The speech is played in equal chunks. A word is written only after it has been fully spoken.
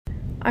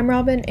I'm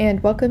Robin,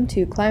 and welcome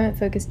to Climate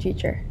Focused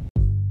Future.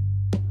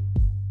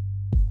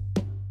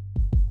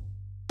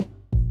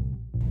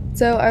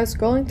 So I was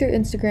scrolling through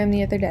Instagram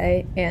the other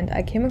day, and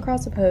I came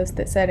across a post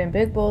that said in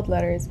big bold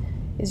letters,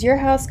 "Is your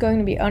house going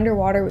to be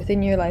underwater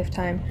within your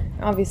lifetime?"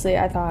 Obviously,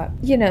 I thought,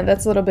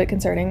 that's a little bit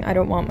concerning. I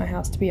don't want my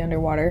house to be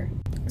underwater.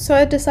 So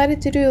I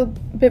decided to do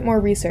a bit more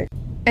research.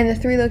 And the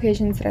three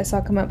locations that I saw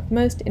come up the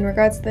most in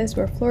regards to this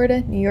were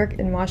Florida, New York,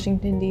 and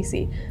Washington,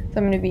 D.C. So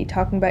I'm going to be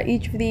talking about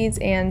each of these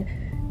and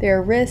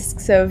their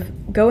risks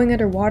of going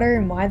underwater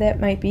and why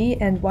that might be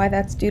and why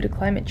that's due to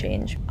climate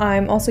change.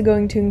 I'm also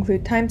going to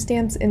include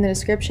timestamps in the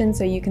description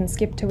so you can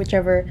skip to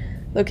whichever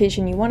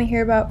location you want to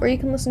hear about, or you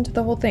can listen to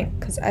the whole thing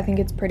because I think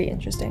it's pretty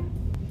interesting.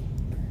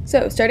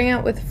 So starting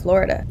out with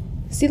Florida.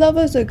 Sea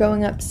levels are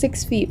going up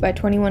 6 feet by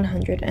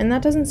 2100, and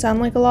that doesn't sound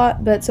like a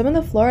lot, but some of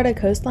the Florida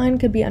coastline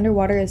could be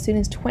underwater as soon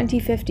as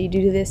 2050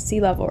 due to this sea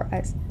level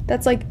rise.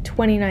 That's like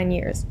 29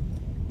 years.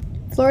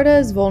 Florida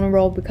is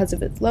vulnerable because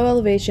of its low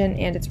elevation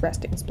and its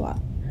resting spot.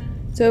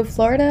 So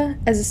Florida,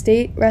 as a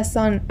state, rests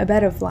on a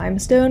bed of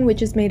limestone,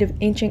 which is made of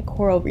ancient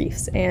coral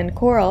reefs, and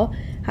coral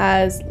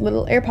has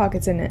little air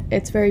pockets in it.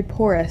 It's very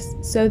porous,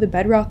 so the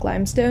bedrock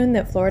limestone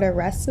that Florida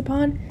rests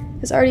upon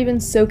has already been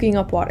soaking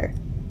up water.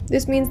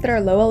 This means that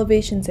our low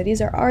elevation cities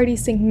are already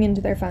sinking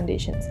into their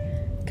foundations,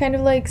 kind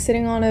of like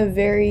sitting on a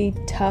very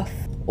tough,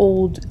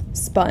 old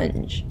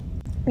sponge.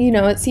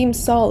 It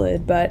seems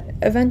solid, but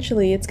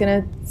eventually it's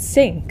gonna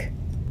sink.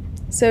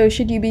 So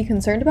should you be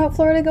concerned about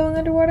Florida going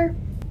underwater?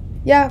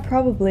 Yeah,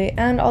 probably,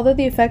 and although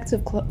the effects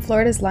of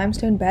Florida's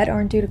limestone bed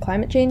aren't due to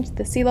climate change,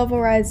 the sea level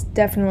rise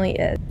definitely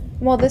is.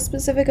 While this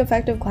specific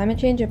effect of climate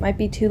change, it might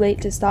be too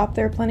late to stop,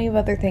 there are plenty of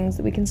other things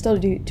that we can still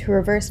do to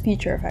reverse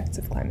future effects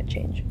of climate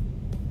change.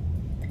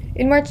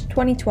 In March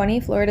 2020,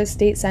 Florida's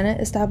State Senate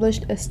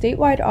established a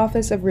statewide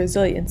Office of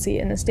Resiliency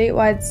and a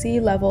statewide sea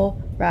level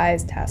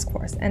rise task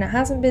force, and it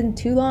hasn't been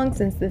too long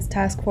since this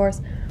task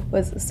force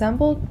was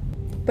assembled,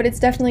 but it's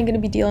definitely going to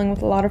be dealing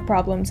with a lot of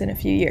problems in a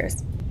few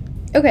years.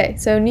 Okay,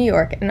 so New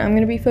York, and I'm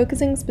going to be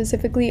focusing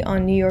specifically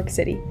on New York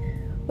City.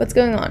 What's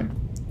going on?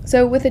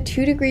 So with a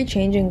 2-degree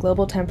change in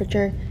global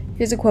temperature,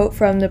 here's a quote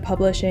from the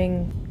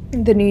publishing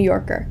The New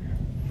Yorker.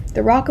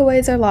 "The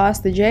Rockaways are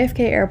lost, the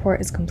JFK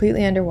airport is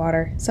completely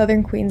underwater,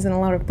 southern Queens and a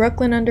lot of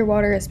Brooklyn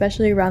underwater,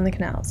 especially around the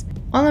canals.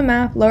 On the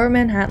map, lower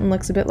Manhattan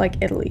looks a bit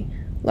like Italy.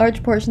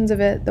 Large portions of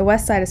it, the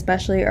west side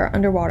especially, are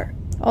underwater,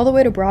 all the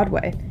way to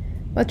Broadway.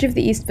 Much of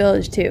the East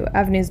Village too,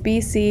 avenues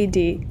B, C,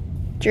 D.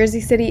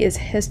 Jersey City is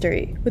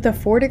history. With a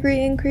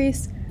 4-degree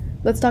increase,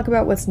 let's talk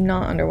about what's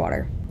not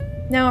underwater."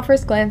 Now, at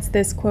first glance,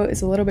 this quote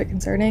is a little bit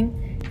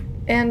concerning,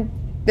 and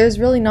there's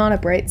really not a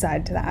bright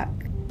side to that.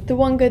 The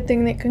one good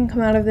thing that can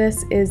come out of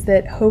this is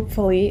that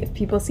hopefully, if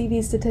people see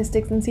these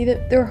statistics and see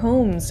that their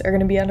homes are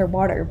going to be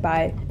underwater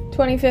by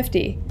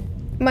 2050,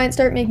 it might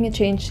start making a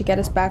change to get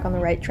us back on the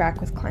right track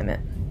with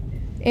climate.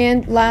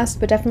 And last,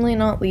 but definitely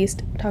not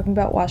least, talking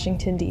about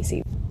Washington,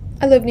 D.C.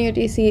 I live near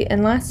D.C.,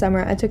 and last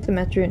summer I took the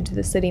metro into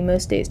the city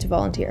most days to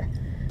volunteer.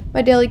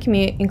 My daily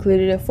commute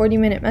included a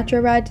 40-minute metro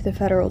ride to the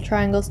Federal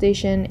Triangle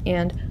Station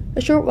and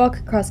a short walk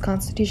across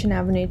Constitution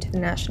Avenue to the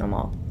National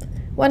Mall.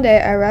 One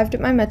day, I arrived at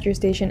my metro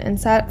station and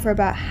sat for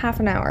about half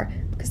an hour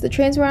because the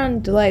trains were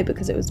on delay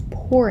because it was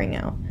pouring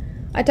out.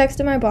 I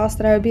texted my boss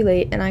that I would be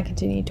late, and I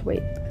continued to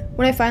wait.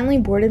 When I finally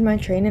boarded my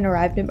train and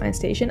arrived at my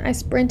station, I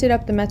sprinted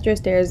up the metro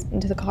stairs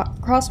into the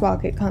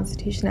crosswalk at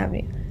Constitution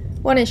Avenue.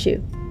 One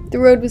issue: the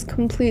road was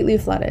completely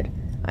flooded.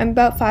 I'm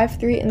about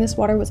 5'3", and this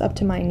water was up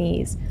to my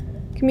knees.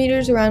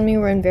 Commuters around me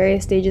were in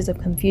various stages of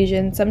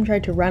confusion. Some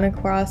tried to run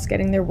across,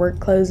 getting their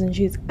work clothes and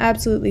shoes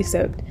absolutely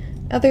soaked.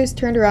 Others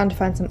turned around to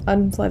find some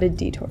unflooded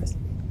detours.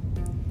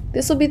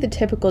 This will be the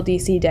typical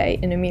DC day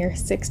in a mere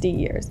 60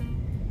 years.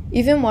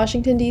 Even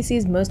Washington,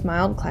 D.C.'s most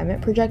mild climate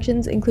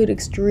projections include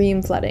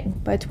extreme flooding.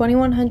 By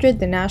 2100,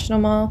 the National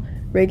Mall,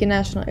 Reagan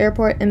National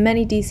Airport, and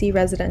many DC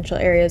residential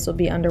areas will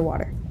be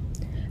underwater.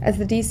 As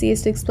the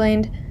DCist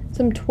explained,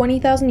 some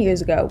 20,000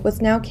 years ago,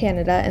 what's now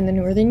Canada and the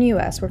northern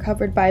U.S. were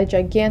covered by a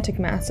gigantic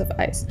mass of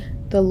ice,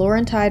 the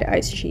Laurentide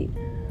ice sheet.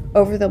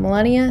 Over the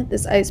millennia,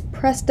 this ice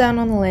pressed down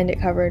on the land it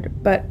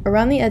covered, but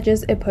around the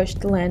edges it pushed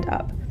the land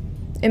up.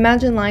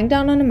 Imagine lying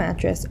down on a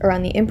mattress.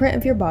 Around the imprint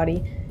of your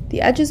body,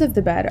 the edges of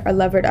the bed are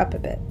levered up a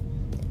bit.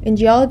 In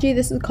geology,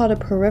 this is called a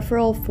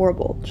peripheral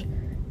forebulge.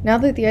 Now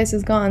that the ice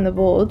is gone, the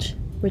bulge,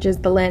 which is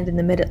the land in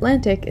the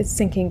mid-Atlantic, is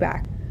sinking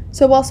back.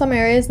 So while some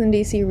areas in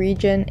the DC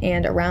region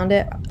and around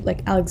it,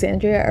 like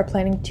Alexandria, are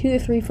planning 2 to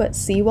 3 foot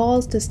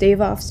seawalls to stave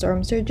off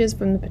storm surges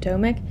from the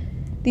Potomac,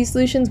 these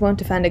solutions won't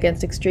defend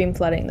against extreme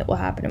flooding that will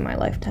happen in my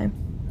lifetime.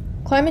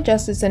 Climate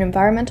justice and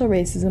environmental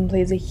racism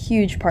plays a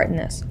huge part in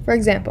this. For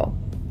example,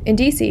 in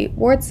DC,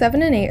 wards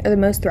 7 and 8 are the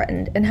most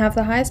threatened and have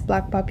the highest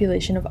black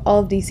population of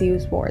all of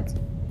DC's wards.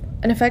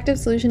 An effective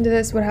solution to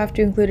this would have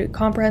to include a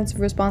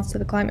comprehensive response to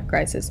the climate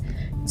crisis,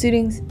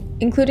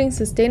 including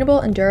sustainable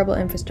and durable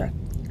infrastructure.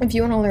 If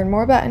you want to learn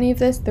more about any of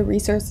this, the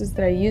resources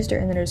that I used are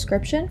in the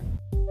description.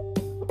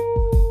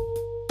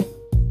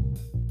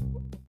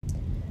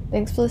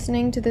 Thanks for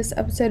listening to this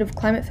episode of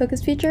Climate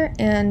Focused Future,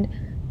 and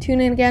Tune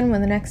in again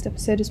when the next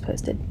episode is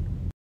posted.